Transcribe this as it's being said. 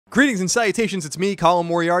Greetings and salutations, it's me, Colin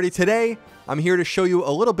Moriarty. Today, I'm here to show you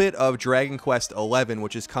a little bit of Dragon Quest XI,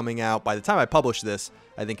 which is coming out by the time I publish this,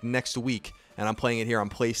 I think next week, and I'm playing it here on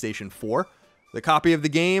PlayStation 4. The copy of the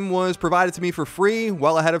game was provided to me for free,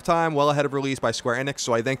 well ahead of time, well ahead of release by Square Enix,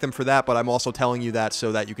 so I thank them for that, but I'm also telling you that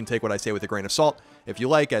so that you can take what I say with a grain of salt, if you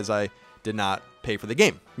like, as I did not pay for the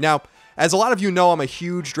game. Now, as a lot of you know, I'm a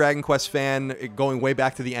huge Dragon Quest fan, going way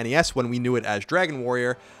back to the NES when we knew it as Dragon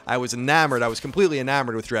Warrior. I was enamored, I was completely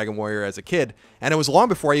enamored with Dragon Warrior as a kid, and it was long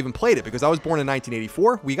before I even played it, because I was born in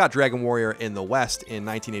 1984. We got Dragon Warrior in the West in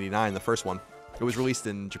 1989, the first one. It was released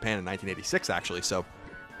in Japan in 1986, actually, so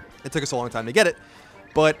it took us a long time to get it.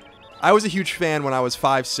 But I was a huge fan when I was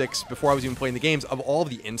 5, 6, before I was even playing the games, of all of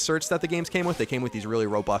the inserts that the games came with. They came with these really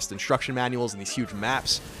robust instruction manuals and these huge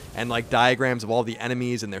maps and like diagrams of all the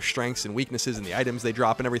enemies and their strengths and weaknesses and the items they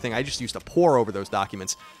drop and everything. I just used to pore over those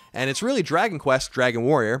documents. And it's really Dragon Quest, Dragon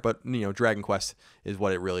Warrior, but you know, Dragon Quest is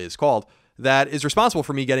what it really is called, that is responsible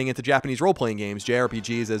for me getting into Japanese role-playing games.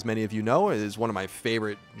 JRPGs, as many of you know, is one of my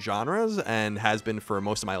favorite genres and has been for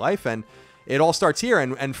most of my life. And it all starts here,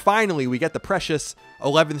 and finally we get the precious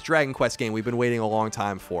 11th Dragon Quest game. We've been waiting a long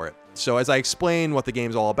time for it. So as I explain what the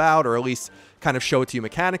game's all about, or at least kind of show it to you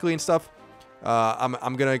mechanically and stuff,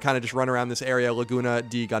 I'm going to kind of just run around this area, Laguna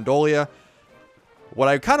di Gondolia. What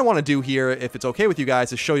I kind of want to do here, if it's okay with you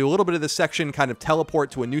guys, is show you a little bit of this section, kind of teleport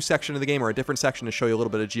to a new section of the game or a different section to show you a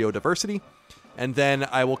little bit of geodiversity. And then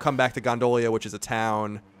I will come back to Gondolia, which is a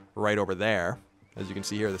town right over there. As you can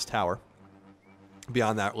see here, this tower.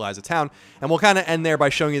 Beyond that lies a town, and we'll kind of end there by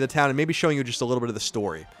showing you the town and maybe showing you just a little bit of the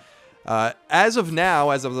story. As of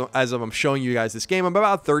now, as of I'm showing you guys this game, I'm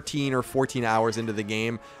about 13 or 14 hours into the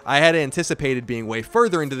game. I had anticipated being way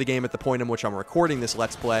further into the game at the point in which I'm recording this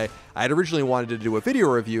Let's Play. I had originally wanted to do a video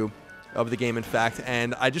review of the game, in fact,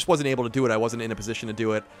 and I just wasn't able to do it. I wasn't in a position to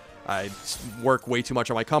do it. I work way too much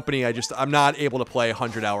on my company. I'm not able to play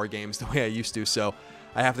 100-hour games the way I used to, so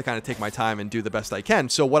I have to kind of take my time and do the best I can.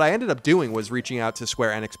 So what I ended up doing was reaching out to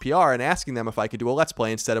Square Enix PR and asking them if I could do a Let's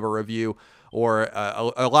Play instead of a review or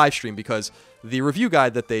a live stream, because the review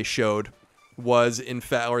guide that they showed was, in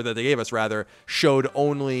fact, or that they gave us rather, showed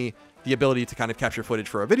only the ability to kind of capture footage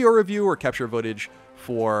for a video review or capture footage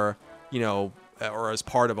for, you know, or as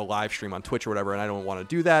part of a live stream on Twitch or whatever, and I don't want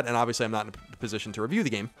to do that, and obviously I'm not in a position to review the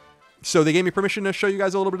game. So they gave me permission to show you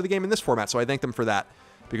guys a little bit of the game in this format, so I thank them for that,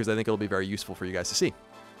 because I think it'll be very useful for you guys to see.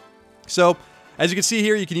 So, as you can see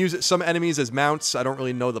here, you can use some enemies as mounts. I don't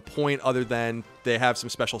really know the point other than they have some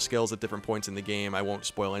special skills at different points in the game. I won't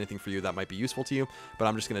spoil anything for you that might be useful to you, but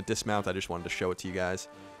I'm just going to dismount. I just wanted to show it to you guys.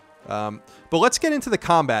 But let's get into the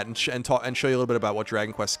combat and show you a little bit about what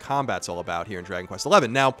Dragon Quest combat's all about here in Dragon Quest XI.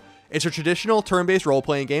 Now, it's a traditional turn-based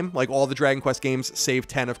role-playing game, like all the Dragon Quest games, save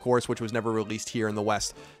 10, of course, which was never released here in the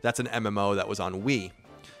West. That's an MMO that was on Wii.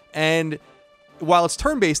 And while it's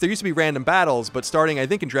turn-based, there used to be random battles, but starting, I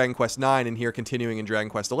think, in Dragon Quest IX and here continuing in Dragon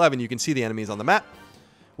Quest XI, you can see the enemies on the map,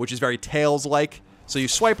 which is very Tales-like. So you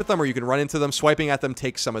swipe at them or you can run into them. Swiping at them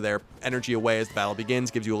takes some of their energy away as the battle begins,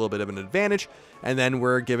 gives you a little bit of an advantage, and then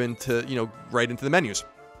we're given to, you know, right into the menus.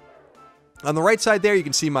 On the right side there, you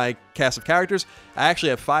can see my cast of characters. I actually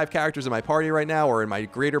have 5 characters in my party right now, or in my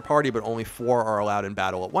greater party, but only 4 are allowed in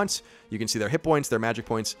battle at once. You can see their hit points, their magic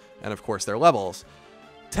points, and of course their levels.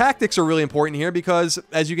 Tactics are really important here because,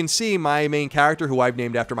 as you can see, my main character, who I've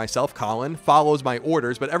named after myself, Colin, follows my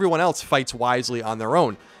orders, but everyone else fights wisely on their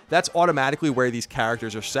own. That's automatically where these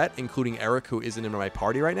characters are set, including Eric, who isn't in my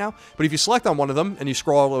party right now. But if you select on one of them and you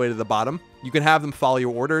scroll all the way to the bottom, you can have them follow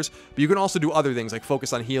your orders, but you can also do other things like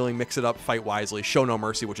focus on healing, mix it up, fight wisely, show no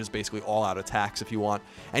mercy, which is basically all-out attacks if you want.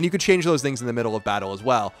 And you could change those things in the middle of battle as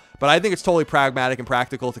well. But I think it's totally pragmatic and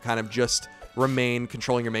practical to kind of just remain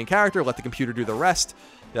controlling your main character, let the computer do the rest.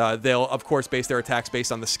 They'll, of course, base their attacks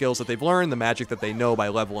based on the skills that they've learned, the magic that they know by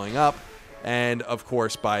leveling up, and, of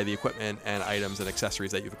course, by the equipment and items and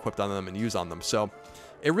accessories that you've equipped on them and use on them. So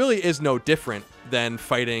it really is no different than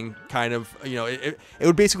fighting kind of, you know, it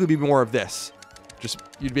would basically be more of this.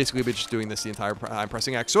 You'd basically be just doing this the entire time,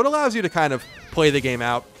 pressing X. So it allows you to kind of play the game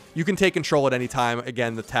out. You can take control at any time.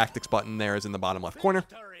 Again, the tactics button there is in the bottom left corner.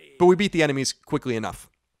 But we beat the enemies quickly enough.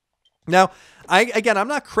 Now, I'm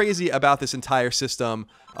not crazy about this entire system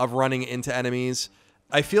of running into enemies.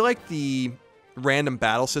 I feel like the random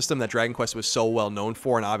battle system that Dragon Quest was so well known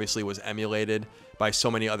for and obviously was emulated by so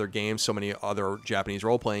many other games, so many other Japanese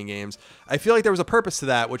role-playing games, I feel like there was a purpose to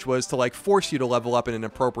that, which was to like force you to level up in an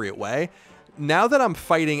appropriate way. Now that I'm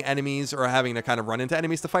fighting enemies or having to kind of run into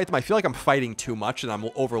enemies to fight them, I feel like I'm fighting too much and I'm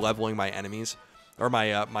over-leveling my enemies. or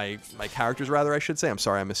my characters rather, I should say. I'm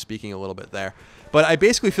sorry, I'm misspeaking a little bit there. But I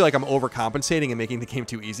basically feel like I'm overcompensating and making the game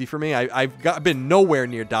too easy for me. I've been nowhere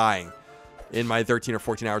near dying in my 13 or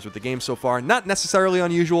 14 hours with the game so far. Not necessarily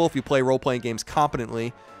unusual if you play role-playing games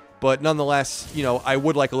competently, but nonetheless, you know, I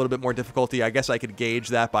would like a little bit more difficulty. I guess I could gauge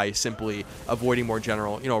that by simply avoiding more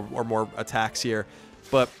general, you know, or more attacks here.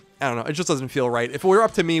 But I don't know, it just doesn't feel right. If it were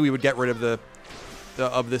up to me, we would get rid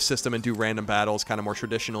of this system and do random battles kind of more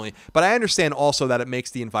traditionally. But I understand also that it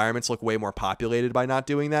makes the environments look way more populated by not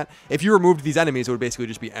doing that. If you removed these enemies, it would basically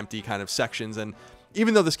just be empty kind of sections. And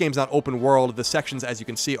even though this game's not open world, the sections, as you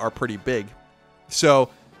can see, are pretty big. So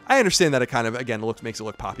I understand that it kind of, again, makes it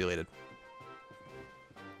look populated.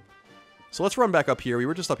 So let's run back up here. We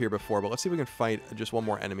were just up here before, but let's see if we can fight just one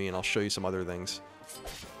more enemy, and I'll show you some other things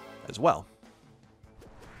as well.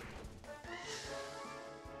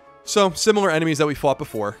 So, similar enemies that we fought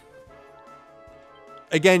before.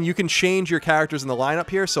 Again, you can change your characters in the lineup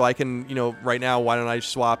here, so I can, you know, right now, why don't I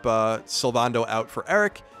swap Sylvando out for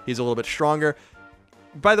Eric? He's a little bit stronger.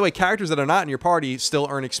 By the way, characters that are not in your party still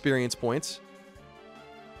earn experience points.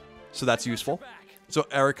 So that's useful. So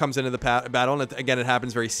Eric comes into the battle, and again, it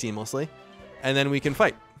happens very seamlessly. And then we can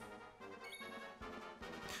fight.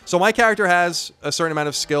 So my character has a certain amount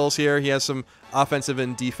of skills here. He has some offensive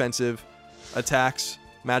and defensive attacks,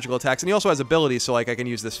 magical attacks. And he also has abilities, so like I can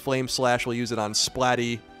use this Flame Slash. We'll use it on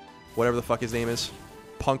Splatty, whatever the fuck his name is.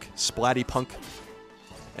 Punk, Splatty Punk.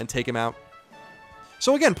 And take him out.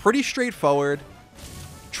 So again, pretty straightforward.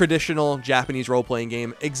 Traditional Japanese role-playing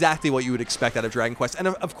game, exactly what you would expect out of Dragon Quest. And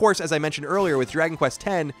of course, as I mentioned earlier, with Dragon Quest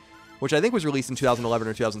X, which I think was released in 2011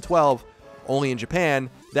 or 2012, only in Japan,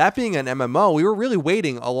 that being an MMO, we were really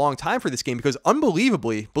waiting a long time for this game because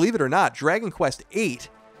unbelievably, believe it or not, Dragon Quest VIII,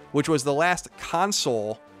 which was the last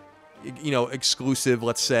console, you know, exclusive,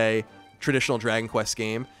 let's say, traditional Dragon Quest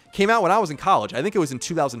game, came out when I was in college. I think it was in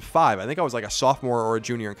 2005. I think I was like a sophomore or a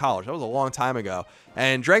junior in college. That was a long time ago.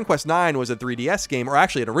 And Dragon Quest IX was a 3DS game, or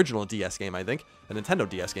actually an original DS game, I think. A Nintendo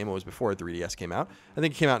DS game. It was before 3DS came out. I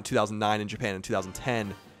think it came out in 2009 in Japan and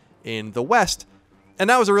 2010 in the West. And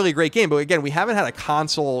that was a really great game. But again, we haven't had a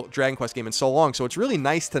console Dragon Quest game in so long. So it's really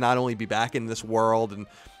nice to not only be back in this world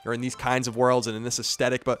or in these kinds of worlds and in this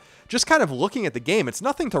aesthetic, but just kind of looking at the game. It's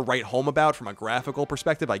nothing to write home about from a graphical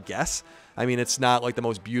perspective, I guess. I mean, it's not like the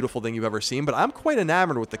most beautiful thing you've ever seen, but I'm quite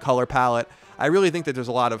enamored with the color palette. I really think that there's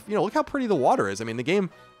a lot of, you know, look how pretty the water is. I mean, the game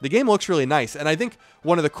looks really nice. And I think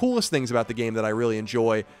one of the coolest things about the game that I really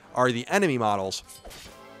enjoy are the enemy models.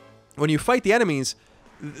 When you fight the enemies,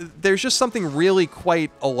 there's just something really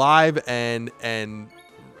quite alive and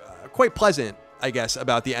quite pleasant, I guess,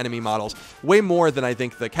 about the enemy models. Way more than I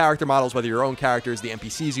think the character models, whether your own characters, the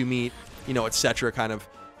NPCs you meet, you know, etc., kind of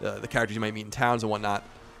the characters you might meet in towns and whatnot.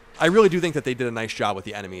 I really do think that they did a nice job with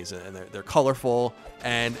the enemies, and they're colorful,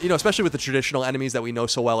 and, you know, especially with the traditional enemies that we know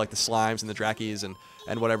so well, like the slimes and the Drakis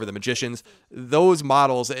and whatever, the magicians. Those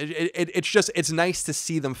models, it's nice to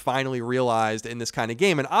see them finally realized in this kind of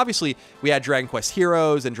game. And obviously, we had Dragon Quest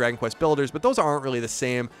Heroes and Dragon Quest Builders, but those aren't really the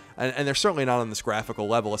same, and they're certainly not on this graphical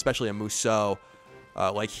level, especially a Musou.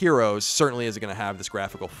 Like Heroes certainly isn't going to have this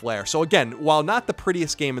graphical flair. So again, while not the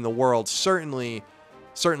prettiest game in the world, certainly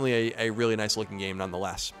a really nice looking game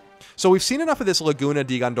nonetheless. So we've seen enough of this Laguna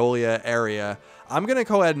di Gondolia area. I'm going to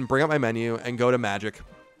go ahead and bring up my menu and go to Magic.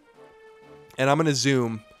 And I'm going to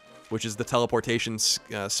zoom, which is the teleportation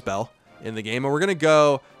spell in the game. And we're going to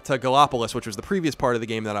go to Gallipolis, which was the previous part of the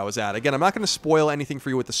game that I was at. Again, I'm not going to spoil anything for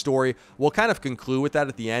you with the story. We'll kind of conclude with that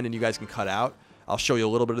at the end, and you guys can cut out. I'll show you a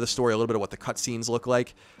little bit of the story, a little bit of what the cutscenes look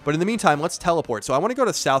like. But in the meantime, let's teleport. So I want to go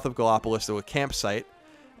to south of Gallipolis to a campsite.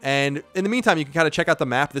 And in the meantime, you can kind of check out the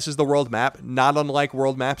map. This is the world map, not unlike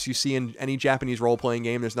world maps you see in any Japanese role-playing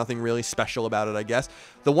game. There's nothing really special about it, I guess.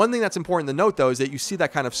 The one thing that's important to note, though, is that you see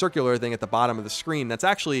that kind of circular thing at the bottom of the screen. That's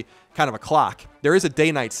actually kind of a clock. There is a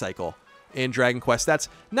day-night cycle in Dragon Quest. That's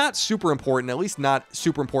not super important, at least not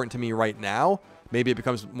super important to me right now. Maybe it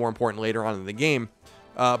becomes more important later on in the game.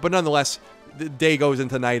 But nonetheless, the day goes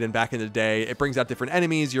into night and back into day. It brings out different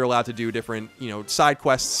enemies. You're allowed to do different, you know, side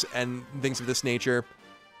quests and things of this nature.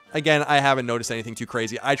 Again, I haven't noticed anything too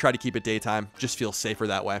crazy. I try to keep it daytime. Just feels safer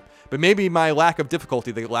that way. But maybe my lack of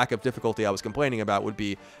difficulty, the lack of difficulty I was complaining about, would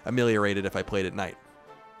be ameliorated if I played at night.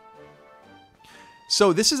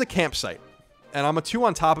 So this is a campsite. And I'm a 2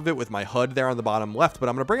 on top of it with my HUD there on the bottom left. But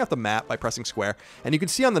I'm going to bring up the map by pressing square. And you can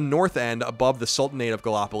see on the north end above the Sultanate of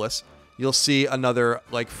Gallipolis, you'll see another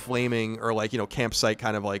like flaming or like, you know, campsite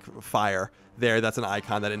kind of like fire there. That's an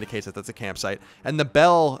icon that indicates that that's a campsite. And the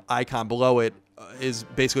bell icon below it is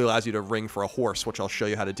basically allows you to ring for a horse, which I'll show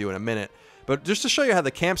you how to do in a minute. But just to show you how the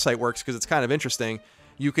campsite works, because it's kind of interesting,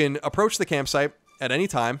 you can approach the campsite, at any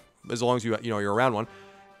time, as long as you're around one,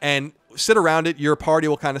 and sit around it. Your party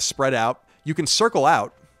will kind of spread out. You can circle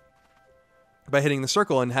out by hitting the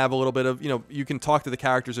circle and have a little bit of, you can talk to the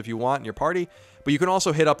characters if you want in your party, but you can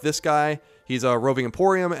also hit up this guy. He's a roving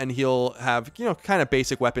emporium, and he'll have, kind of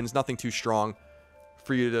basic weapons, nothing too strong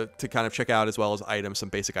for you to kind of check out, as well as items, some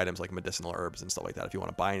basic items like medicinal herbs and stuff like that if you want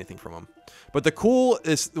to buy anything from him. But the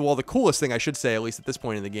coolest thing I should say, at least at this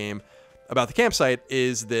point in the game, about the campsite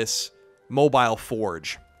is this mobile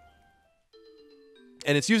forge.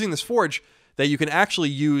 And it's using this forge that you can actually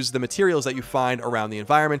use the materials that you find around the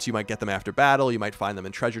environment. You might get them after battle, you might find them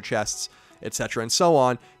in treasure chests, etc. and so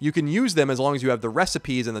on. You can use them as long as you have the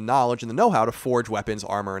recipes and the knowledge and the know-how to forge weapons,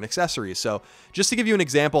 armor, and accessories. So just to give you an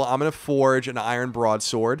example, I'm going to forge an iron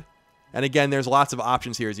broadsword. And again, there's lots of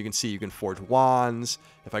options here. As you can see, you can forge wands.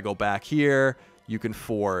 If I go back here, you can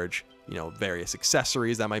forge, various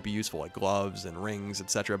accessories that might be useful, like gloves and rings,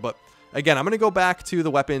 etc. But again, I'm going to go back to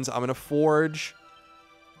the weapons. I'm going to forge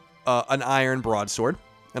an iron broadsword,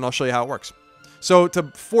 and I'll show you how it works. So to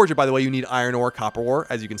forge it, by the way, you need iron ore, copper ore.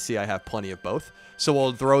 As you can see, I have plenty of both. So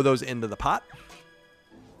we'll throw those into the pot.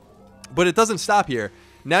 But it doesn't stop here.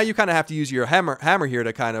 Now you kind of have to use your hammer here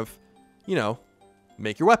to kind of,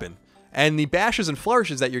 make your weapon. And the bashes and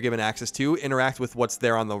flourishes that you're given access to interact with what's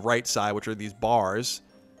there on the right side, which are these bars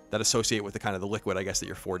that associate with the kind of the liquid, I guess, that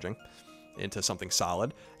you're forging into something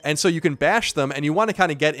solid. And so you can bash them, and you want to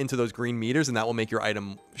kind of get into those green meters, and that will make your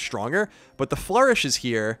item stronger. But the flourishes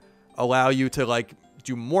here allow you to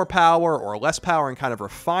do more power or less power and kind of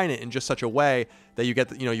refine it in just such a way that you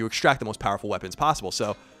get you extract the most powerful weapons possible.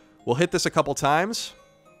 So we'll hit this a couple times,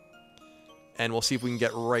 and we'll see if we can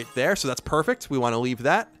get right there. So that's perfect. We want to leave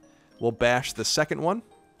that. We'll bash the second one.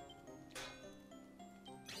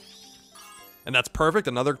 And that's perfect.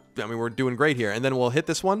 We're doing great here. And then we'll hit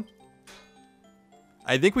this one.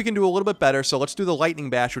 I think we can do a little bit better. So let's do the lightning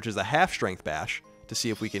bash, which is a half strength bash, to see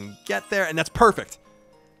if we can get there. And that's perfect.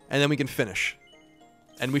 And then we can finish.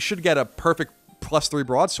 And we should get a perfect +3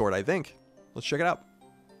 broadsword, I think. Let's check it out.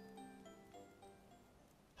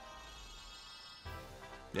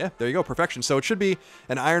 Yeah, there you go. Perfection. So it should be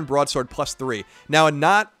an iron broadsword +3. Now,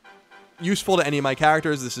 not useful to any of my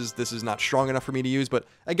characters. This is not strong enough for me to use, but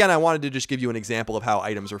again, I wanted to just give you an example of how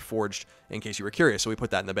items are forged in case you were curious. So we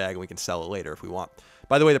put that in the bag, and we can sell it later if we want.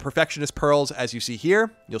 By the way, the Perfectionist pearls, as you see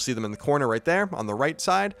here, you'll see them in the corner right there on the right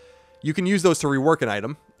side. You can use those to rework an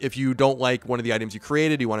item. If you don't like one of the items you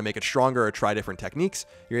created, you want to make it stronger or try different techniques,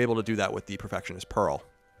 you're able to do that with the Perfectionist pearl.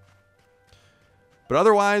 But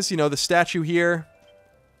otherwise, the statue here,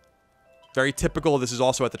 very typical. This is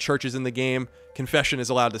also at the churches in the game. Confession is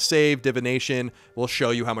allowed to save. Divination will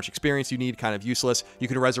show you how much experience you need. Kind of useless. You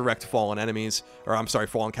can resurrect fallen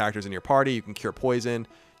characters in your party. You can cure poison.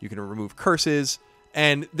 You can remove curses.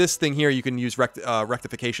 And this thing here, you can use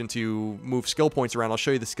rectification to move skill points around. I'll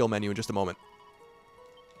show you the skill menu in just a moment.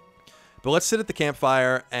 But let's sit at the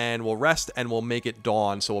campfire, and we'll rest, and we'll make it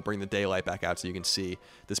dawn. So we'll bring the daylight back out so you can see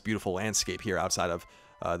this beautiful landscape here outside of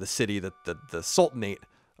the city, the Sultanate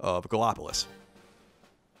of Gallipolis.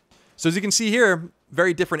 So as you can see here,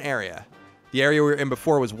 very different area. The area we were in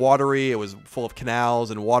before was watery. It was full of canals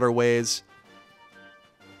and waterways.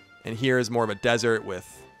 And here is more of a desert with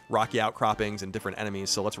rocky outcroppings and different enemies.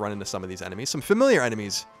 So let's run into some of these enemies. Some familiar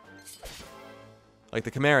enemies, like the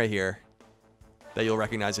Chimera here, that you'll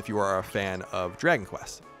recognize if you are a fan of Dragon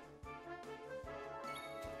Quest.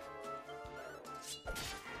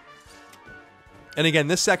 And again,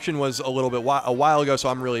 this section was a while ago, so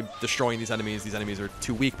I'm really destroying these enemies. These enemies are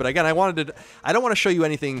too weak. But again, I don't want to show you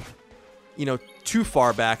anything, too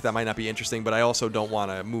far back that might not be interesting, but I also don't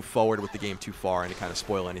want to move forward with the game too far and to kind of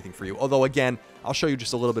spoil anything for you. Although, again, I'll show you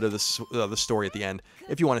just a little bit of the story at the end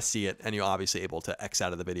if you want to see it, and you're obviously able to X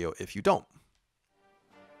out of the video if you don't.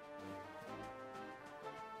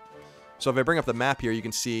 So if I bring up the map here, you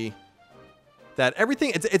can see that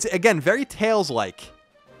everything, it's again, very Tales-like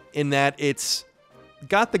in that it's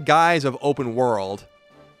got the guise of open world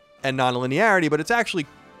and non-linearity, but it's actually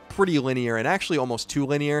pretty linear and actually almost too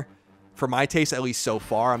linear for my taste, at least so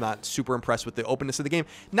far. I'm not super impressed with the openness of the game.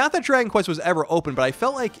 Not that Dragon Quest was ever open, but I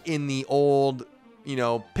felt like in the old,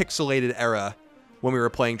 pixelated era when we were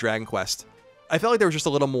playing Dragon Quest, I felt like there was just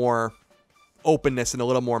a little more openness and a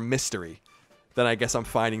little more mystery than I guess I'm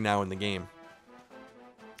finding now in the game,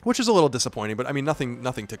 which is a little disappointing, but I mean, nothing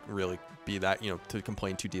to really be that, to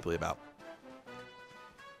complain too deeply about.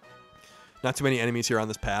 Not too many enemies here on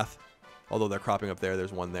this path, although they're cropping up there.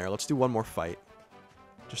 There's one there. Let's do one more fight,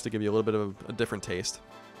 just to give you a little bit of a different taste.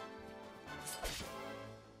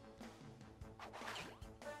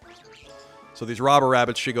 So these robber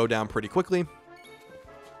rabbits should go down pretty quickly.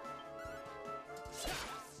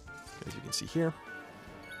 here.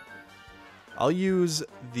 I'll use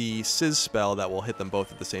the Sizz spell that will hit them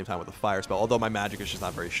both at the same time with the fire spell, although my magic is just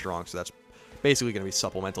not very strong, so that's basically going to be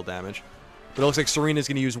supplemental damage. But it looks like Serena's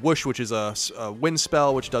going to use Whoosh, which is a wind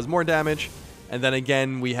spell, which does more damage. And then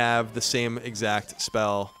again, we have the same exact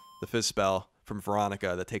spell, the Fizz spell from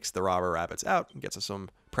Veronica that takes the robber rabbits out and gets us some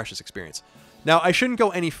precious experience. Now, I shouldn't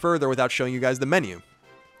go any further without showing you guys the menu.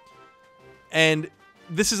 And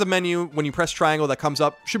this is a menu, when you press triangle, that comes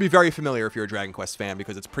up. Should be very familiar if you're a Dragon Quest fan,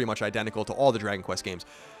 because it's pretty much identical to all the Dragon Quest games.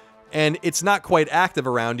 And it's not quite active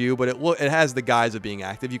around you, but it has the guise of being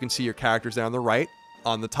active. You can see your characters there on the right.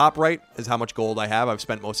 On the top right is how much gold I have. I've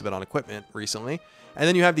spent most of it on equipment recently. And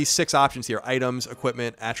then you have these 6 options here: items,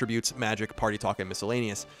 equipment, attributes, magic, party talk, and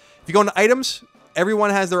miscellaneous. If you go into items, everyone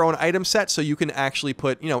has their own item set, so you can actually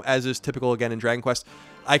put, as is typical again in Dragon Quest,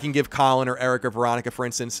 I can give Colin or Eric or Veronica, for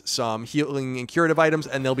instance, some healing and curative items,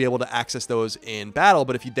 and they'll be able to access those in battle.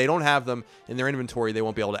 But if they don't have them in their inventory, they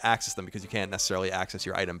won't be able to access them, because you can't necessarily access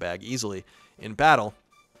your item bag easily in battle.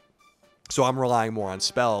 So I'm relying more on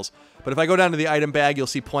spells. But if I go down to the item bag, you'll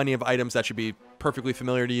see plenty of items that should be perfectly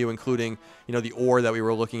familiar to you, including, the ore that we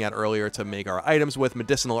were looking at earlier to make our items with,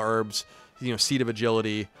 medicinal herbs, seed of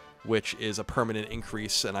agility, which is a permanent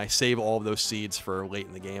increase, and I save all of those seeds for late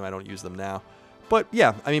in the game. I don't use them now. But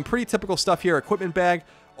yeah, I mean, pretty typical stuff here. Equipment bag.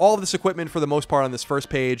 All of this equipment, for the most part, on this first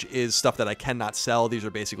page is stuff that I cannot sell. These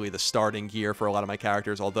are basically the starting gear for a lot of my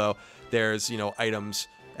characters, although there's, items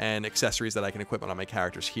and accessories that I can equip on my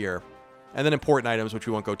characters here. And then important items, which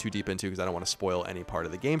we won't go too deep into because I don't want to spoil any part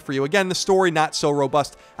of the game for you. Again, the story, not so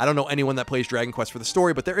robust. I don't know anyone that plays Dragon Quest for the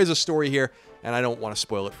story, but there is a story here, and I don't want to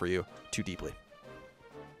spoil it for you too deeply.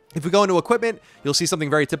 If we go into equipment, you'll see something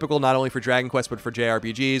very typical, not only for Dragon Quest, but for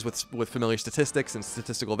JRPGs with familiar statistics and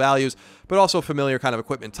statistical values, but also familiar kind of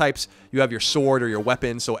equipment types. You have your sword or your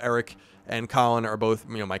weapon. So Eric and Colin are both,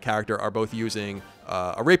 my character, are both using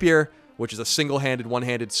a rapier, which is a single-handed,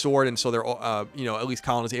 one-handed sword. And so they're, at least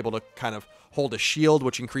Colin is able to kind of hold a shield,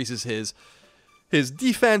 which increases his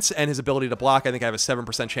defense and his ability to block. I think I have a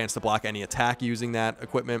 7% chance to block any attack using that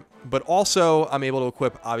equipment. But also, I'm able to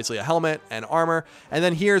equip, obviously, a helmet and armor. And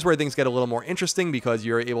then here's where things get a little more interesting, because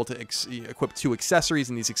you're able to equip 2 accessories,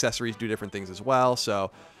 and these accessories do different things as well.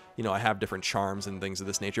 So, I have different charms and things of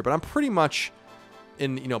this nature. But I'm pretty much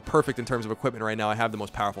perfect in terms of equipment right now. I have the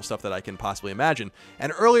most powerful stuff that I can possibly imagine.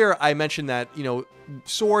 And earlier I mentioned that,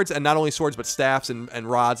 swords, and not only swords, but staffs and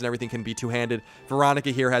rods and everything can be two-handed. Veronica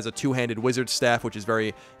here has a two-handed wizard staff, which is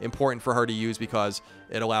very important for her to use because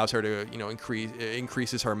it allows her to,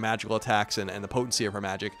 increases her magical attacks and the potency of her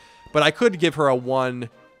magic. But I could give her kind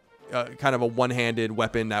of a one-handed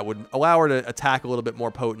weapon that would allow her to attack a little bit more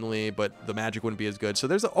potently, but the magic wouldn't be as good. So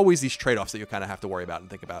there's always these trade-offs that you kind of have to worry about and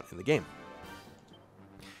think about in the game.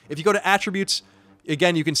 If you go to attributes,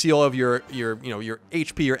 again, you can see all of your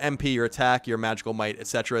HP, your MP, your attack, your magical might,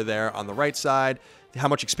 etc. there on the right side, how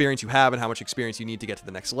much experience you have and how much experience you need to get to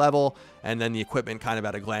the next level, and then the equipment kind of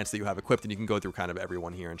at a glance that you have equipped, and you can go through kind of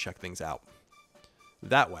everyone here and check things out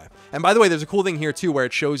that way. And by the way, there's a cool thing here too, where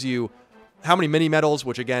it shows you how many mini medals,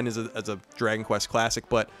 which again is a Dragon Quest classic,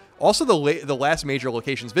 but also the last major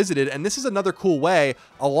locations visited. And this is another cool way,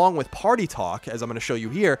 along with party talk, as I'm going to show you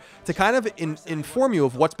here, to kind of inform you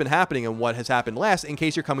of what's been happening and what has happened last, in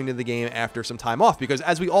case you're coming to the game after some time off. Because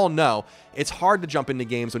as we all know, it's hard to jump into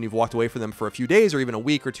games when you've walked away from them for a few days or even a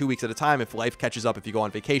week or 2 weeks at a time if life catches up, if you go on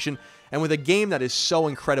vacation. And with a game that is so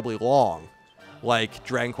incredibly long, like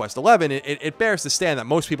Dragon Quest XI, it bears to stand that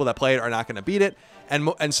most people that play it are not going to beat it,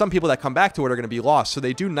 and some people that come back to it are going to be lost. So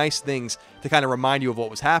they do nice things to kind of remind you of what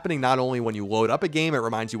was happening. Not only when you load up a game, it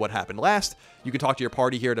reminds you what happened last. You can talk to your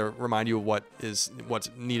party here to remind you of what's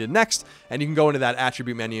needed next, and you can go into that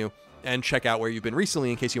attribute menu and check out where you've been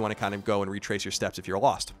recently in case you want to kind of go and retrace your steps if you're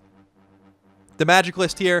lost. The magic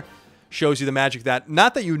list here shows you the magic that,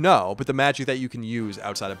 not that you know, but the magic that you can use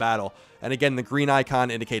outside of battle. And again, the green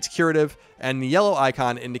icon indicates curative, and the yellow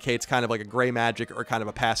icon indicates kind of like a gray magic or kind of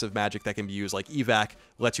a passive magic that can be used, like evac,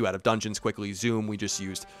 lets you out of dungeons quickly, zoom, we just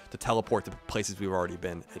used to teleport to places we've already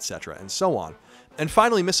been, etc., and so on. And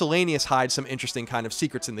finally, miscellaneous hides some interesting kind of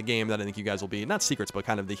secrets in the game that I think you guys will be, not secrets, but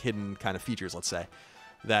kind of the hidden kind of features, let's say,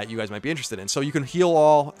 that you guys might be interested in. So you can heal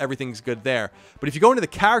all, everything's good there. But if you go into the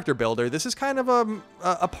character builder, this is kind of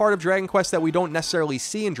a part of Dragon Quest that we don't necessarily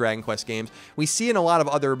see in Dragon Quest games. We see in a lot of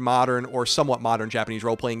other modern or somewhat modern Japanese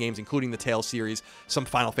role-playing games, including the Tales series, some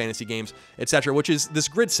Final Fantasy games, etc., which is this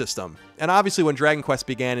grid system. And obviously when Dragon Quest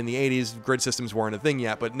began in the 80s, grid systems weren't a thing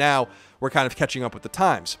yet, but now we're kind of catching up with the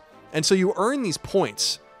times. And so you earn these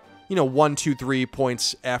points, 1, 2, 3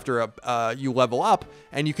 points after you level up,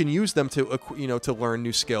 and you can use them to, to learn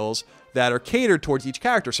new skills that are catered towards each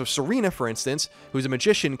character. So Serena, for instance, who's a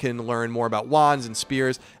magician, can learn more about wands and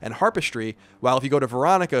spears and harpistry, while if you go to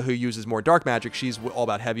Veronica, who uses more dark magic, she's all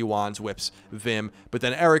about heavy wands, whips, vim. But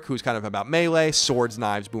then Eric, who's kind of about melee, swords,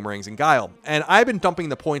 knives, boomerangs, and guile. And I've been dumping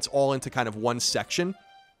the points all into kind of one section,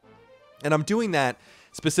 and I'm doing that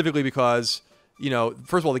specifically because,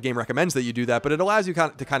 first of all, the game recommends that you do that, but it allows you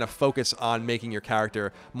to kind of focus on making your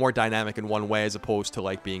character more dynamic in one way, as opposed to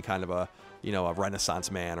like being kind of a Renaissance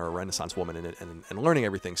man or a Renaissance woman and learning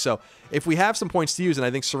everything. So if we have some points to use, and I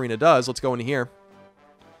think Serena does, let's go into here.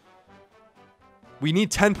 We need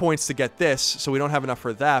 10 points to get this, so we don't have enough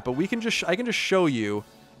for that, but I can just show you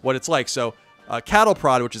what it's like. So Cattle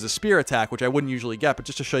Prod, which is a spear attack, which I wouldn't usually get, but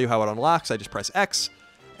just to show you how it unlocks, I just press X,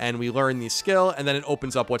 and we learn the skill, and then it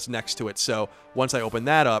opens up what's next to it. So once I open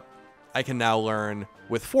that up, I can now learn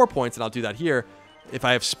with 4 points, and I'll do that here. If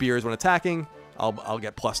I have spears when attacking, I'll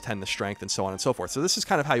get plus 10 to strength, and so on and so forth. So this is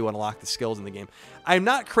kind of how you unlock the skills in the game. I'm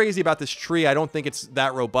not crazy about this tree. I don't think it's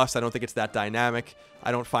that robust. I don't think it's that dynamic.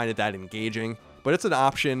 I don't find it that engaging. But it's an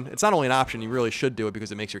option. It's not only an option, you really should do it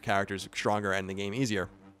because it makes your characters stronger and the game easier.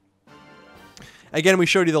 Again, we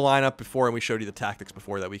showed you the lineup before, and we showed you the tactics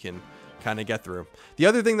before that we can kind of get through. The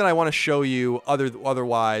other thing that I want to show you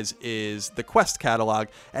otherwise is the quest catalog.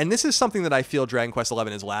 And this is something that I feel Dragon Quest XI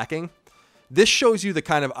is lacking. This shows you the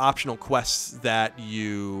kind of optional quests that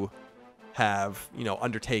you have,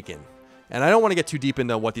 undertaken. And I don't want to get too deep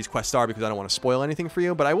into what these quests are because I don't want to spoil anything for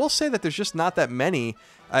you, but I will say that there's just not that many.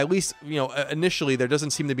 At least, initially there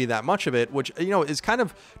doesn't seem to be that much of it, which, is kind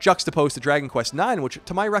of juxtaposed to Dragon Quest IX, which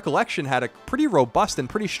to my recollection had a pretty robust and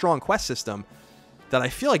pretty strong quest system that I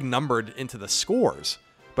feel like numbered into the scores.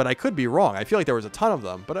 But I could be wrong. I feel like there was a ton of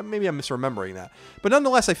them, but maybe I'm misremembering that. But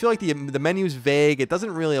nonetheless, I feel like the menu's vague. It doesn't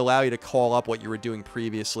really allow you to call up what you were doing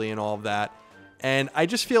previously and all of that. And I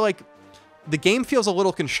just feel like the game feels a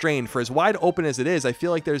little constrained. For as wide open as it is, I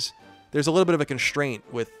feel like there's a little bit of a constraint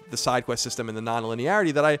with the side quest system and the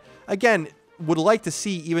non-linearity that I, again, would like to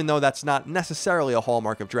see, even though that's not necessarily a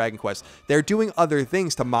hallmark of Dragon Quest. They're doing other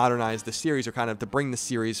things to modernize the series, or kind of to bring the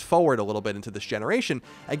series forward a little bit into this generation.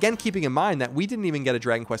 Again, keeping in mind that we didn't even get a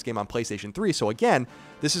Dragon Quest game on PlayStation 3. So again,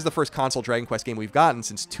 this is the first console Dragon Quest game we've gotten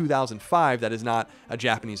since 2005 that is not a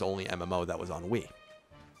Japanese-only MMO that was on Wii.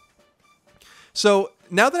 So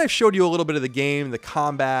now that I've showed you a little bit of the game, the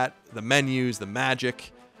combat, the menus, the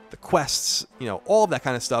magic, the quests, all of that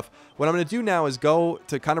kind of stuff, what I'm going to do now is go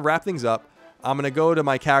to kind of wrap things up. I'm going to go to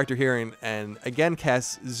my character here and again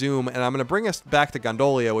cast zoom, and I'm going to bring us back to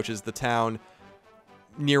Gondolia, which is the town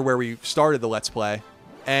near where we started the Let's Play.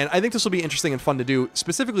 And I think this will be interesting and fun to do,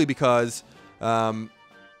 specifically because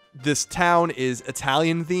this town is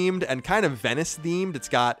Italian themed and kind of Venice themed. It's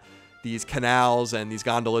got these canals and these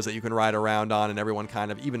gondolas that you can ride around on, and everyone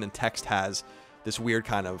kind of, even in text, has this weird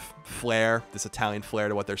kind of flair, this Italian flair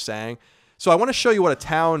to what they're saying. So I want to show you what a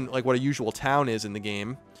town, like what a usual town is in the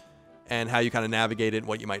game, and how you kind of navigate it and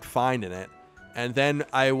what you might find in it. And then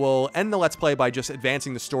I will end the Let's Play by just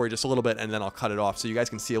advancing the story just a little bit, and then I'll cut it off so you guys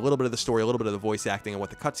can see a little bit of the story, a little bit of the voice acting, and what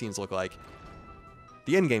the cutscenes look like.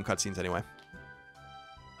 The in-game cutscenes, anyway.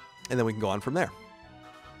 And then we can go on from there.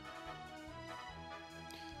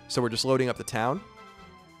 So we're just loading up the town.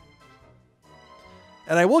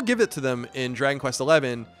 And I will give it to them in Dragon Quest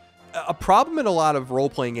XI. A problem in a lot of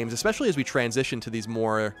role-playing games, especially as we transition to these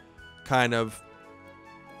more kind of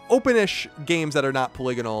openish games that are not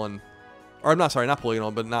polygonal and, or I'm not sorry, not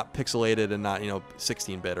polygonal, but not pixelated and not,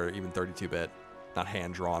 16-bit or even 32-bit, not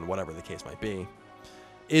hand-drawn, whatever the case might be,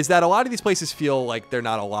 is that a lot of these places feel like they're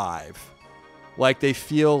not alive. Like they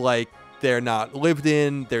feel like they're not lived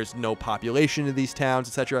in, there's no population in these towns,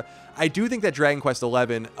 etc. I do think that Dragon Quest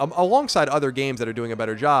XI, alongside other games that are doing a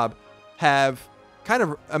better job, have kind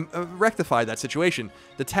of rectified that situation.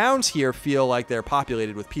 The towns here feel like they're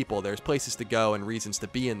populated with people. There's places to go and reasons to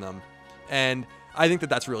be in them. And I think that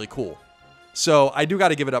that's really cool. So I do got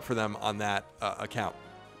to give it up for them on that account.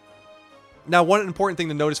 Now, one important thing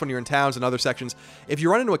to notice when you're in towns and other sections, if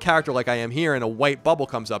you run into a character like I am here and a white bubble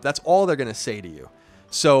comes up, that's all they're going to say to you.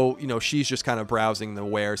 So, she's just kind of browsing the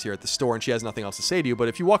wares here at the store and she has nothing else to say to you. But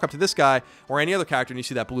if you walk up to this guy or any other character and you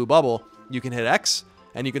see that blue bubble, you can hit X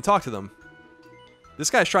and you can talk to them. This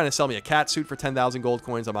guy's trying to sell me a cat suit for 10,000 gold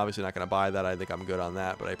coins. I'm obviously not going to buy that. I think I'm good on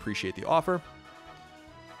that, but I appreciate the offer.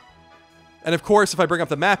 And of course, if I bring up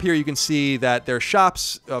the map here, you can see that there are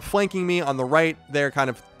shops flanking me on the right there, kind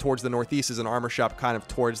of towards the northeast is an armor shop, kind of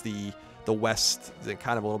towards the west,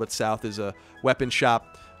 kind of a little bit south is a weapon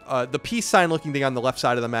shop. The peace sign looking thing on the left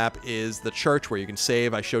side of the map is the church where you can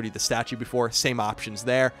save. I showed you the statue before, same options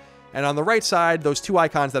there. And on the right side, those two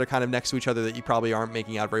icons that are kind of next to each other that you probably aren't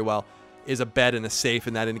making out very well is a bed and a safe,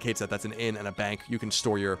 and that indicates that that's an inn and a bank. You can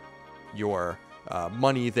store your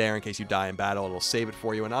money there in case you die in battle. It'll save it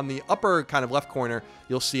for you. And on the upper kind of left corner,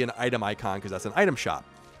 you'll see an item icon because that's an item shop.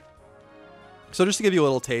 So just to give you a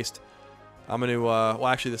little taste, I'm going to, well,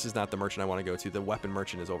 actually, this is not the merchant I want to go to. The weapon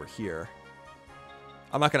merchant is over here.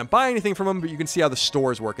 I'm not going to buy anything from him, but you can see how the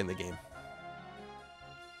stores work in the game.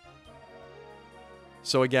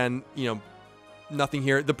 So again, you know, nothing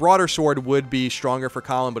here. The broader sword would be stronger for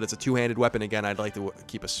Colin, but it's a two-handed weapon. Again, I'd like to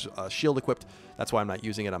keep a shield equipped. That's why I'm not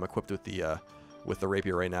using it. I'm equipped with the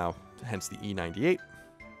rapier right now, hence the E98.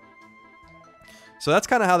 So that's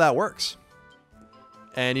kind of how that works.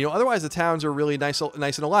 And, you know, otherwise the towns are really nice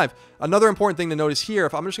and alive. Another important thing to notice here,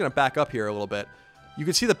 if I'm just going to back up here a little bit, you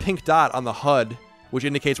can see the pink dot on the HUD, which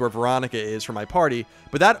indicates where Veronica is for my party.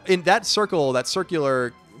 But that in that circle, that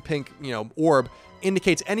circular pink, you know, orb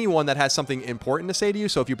indicates anyone that has something important to say to you.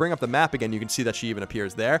 So if you bring up the map again, you can see that she even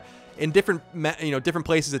appears there. In different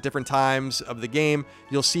places at different times of the game,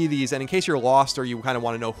 you'll see these. And in case you're lost or you kind of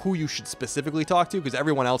want to know who you should specifically talk to, because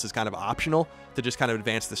everyone else is kind of optional to just kind of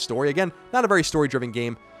advance the story. Again, not a very story-driven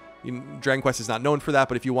game. Dragon Quest is not known for that,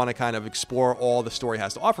 but if you want to kind of explore all the story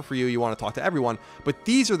has to offer for you, you want to talk to everyone. But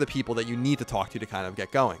these are the people that you need to talk to kind of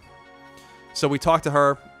get going. So we talk to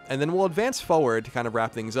her, and then we'll advance forward to kind of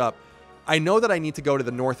wrap things up. I know that I need to go to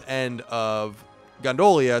the north end of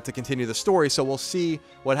Gondolia to continue the story, so we'll see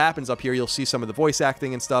what happens up here. You'll see some of the voice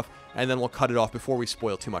acting and stuff, and then we'll cut it off before we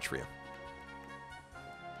spoil too much for you.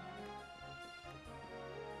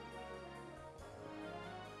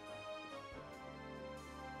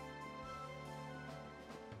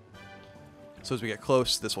 So as we get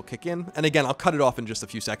close, this will kick in. And again, I'll cut it off in just a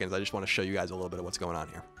few seconds. I just want to show you guys a little bit of what's going on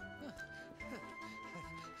here.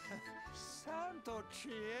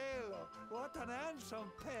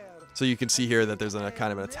 So you can see here that there's a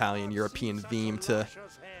kind of an Italian European theme to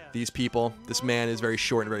these people. This man is very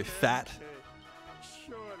short and very fat.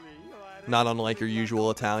 Not unlike your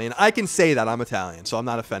usual Italian. I can say that I'm Italian, so I'm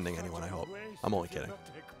not offending anyone, I hope. I'm only kidding.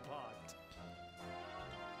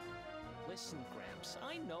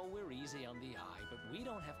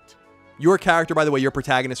 Your character, by the way, your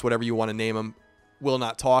protagonist, whatever you want to name him, will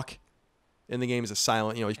not talk. In the game is a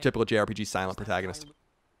silent, you know, typical JRPG silent protagonist.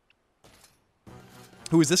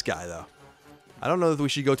 Who is this guy, though? I don't know that we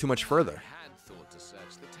should go too much further.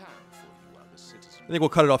 I think we'll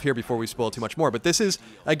cut it off here before we spoil too much more. But this is,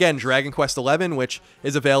 again, Dragon Quest XI, which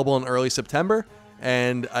is available in early September.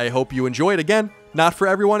 And I hope you enjoy it. Again, not for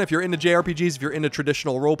everyone. If you're into JRPGs, if you're into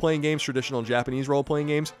traditional role-playing games, traditional Japanese role-playing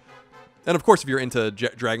games, and of course, if you're into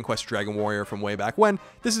Dragon Quest Dragon Warrior from way back when,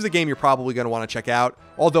 this is a game you're probably going to want to check out.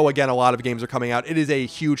 Although, again, a lot of games are coming out. It is a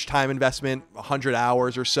huge time investment, 100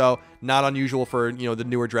 hours or so. Not unusual for, you know, the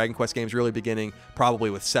newer Dragon Quest games, really beginning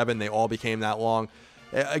probably with 7. They all became that long.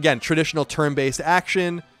 Again, traditional turn-based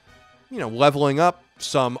action, you know, leveling up,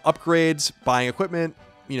 some upgrades, buying equipment,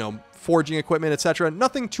 you know, forging equipment, etc.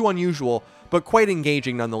 Nothing too unusual, but quite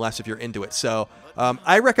engaging nonetheless if you're into it. So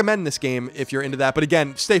I recommend this game if you're into that. But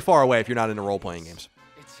again, stay far away if you're not into role-playing games.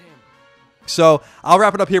 So I'll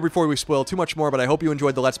wrap it up here before we spoil too much more, but I hope you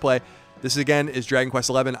enjoyed the Let's Play. This, again, is Dragon Quest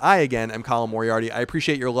XI. I, again, am Colin Moriarty. I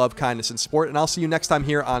appreciate your love, kindness, and support, and I'll see you next time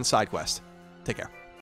here on SideQuest. Take care.